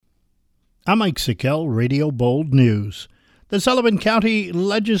I'm Mike Sickell, Radio Bold News. The Sullivan County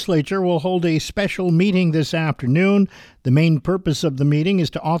Legislature will hold a special meeting this afternoon. The main purpose of the meeting is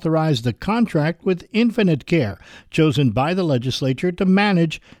to authorize the contract with Infinite Care, chosen by the legislature to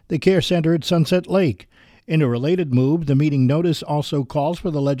manage the care center at Sunset Lake. In a related move, the meeting notice also calls for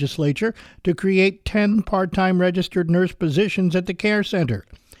the legislature to create 10 part-time registered nurse positions at the care center.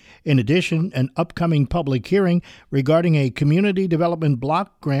 In addition, an upcoming public hearing regarding a community development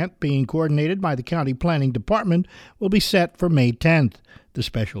block grant being coordinated by the County Planning Department will be set for May 10th. The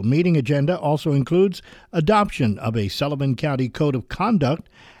special meeting agenda also includes adoption of a Sullivan County Code of Conduct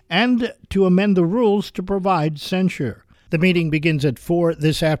and to amend the rules to provide censure. The meeting begins at 4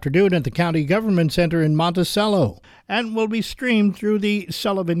 this afternoon at the County Government Center in Monticello and will be streamed through the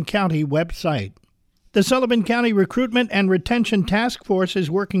Sullivan County website. The Sullivan County Recruitment and Retention Task Force is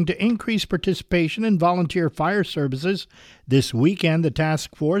working to increase participation in volunteer fire services. This weekend, the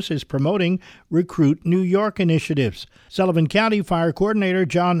task force is promoting Recruit New York initiatives. Sullivan County Fire Coordinator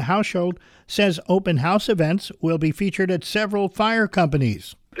John Haushold says open house events will be featured at several fire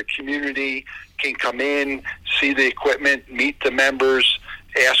companies. The community can come in, see the equipment, meet the members,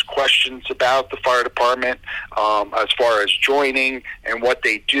 ask questions about the fire department as far as joining and what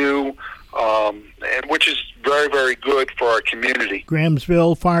they do. And which is very, very good for our community.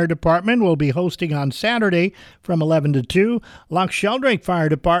 Grahamsville Fire Department will be hosting on Saturday from 11 to 2. Loch Sheldrake Fire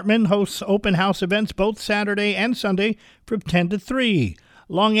Department hosts open house events both Saturday and Sunday from 10 to 3.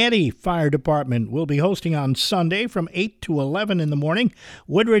 Long Eddy Fire Department will be hosting on Sunday from 8 to 11 in the morning.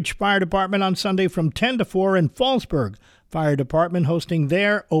 Woodridge Fire Department on Sunday from 10 to 4. And Fallsburg Fire Department hosting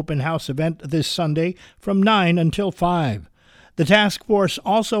their open house event this Sunday from 9 until 5. The task force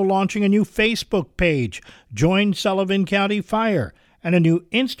also launching a new Facebook page, Join Sullivan County Fire, and a new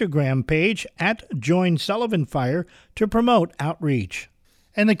Instagram page at Join Sullivan Fire to promote outreach.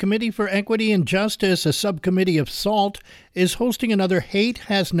 And the Committee for Equity and Justice, a subcommittee of SALT, is hosting another Hate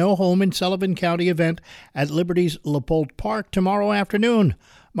Has No Home in Sullivan County event at Liberty's LaPolte Park tomorrow afternoon.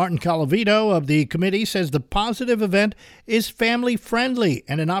 Martin Colavito of the committee says the positive event is family-friendly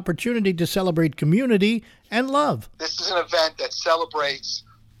and an opportunity to celebrate community and love. This is an event that celebrates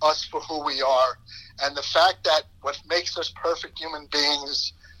us for who we are, and the fact that what makes us perfect human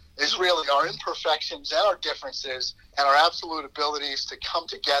beings is really our imperfections and our differences and our absolute abilities to come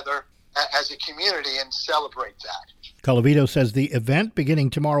together as a community and celebrate that. Colavito says the event, beginning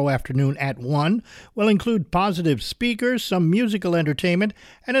tomorrow afternoon at 1, will include positive speakers, some musical entertainment,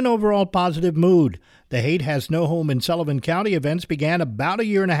 and an overall positive mood. The Hate Has No Home in Sullivan County events began about a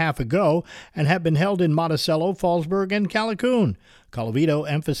year and a half ago and have been held in Monticello, Fallsburg, and Callicoon. Colavito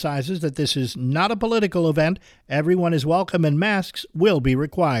emphasizes that this is not a political event. Everyone is welcome and masks will be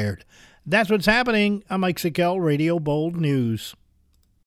required. That's what's happening. I'm Mike Sickell, Radio Bold News.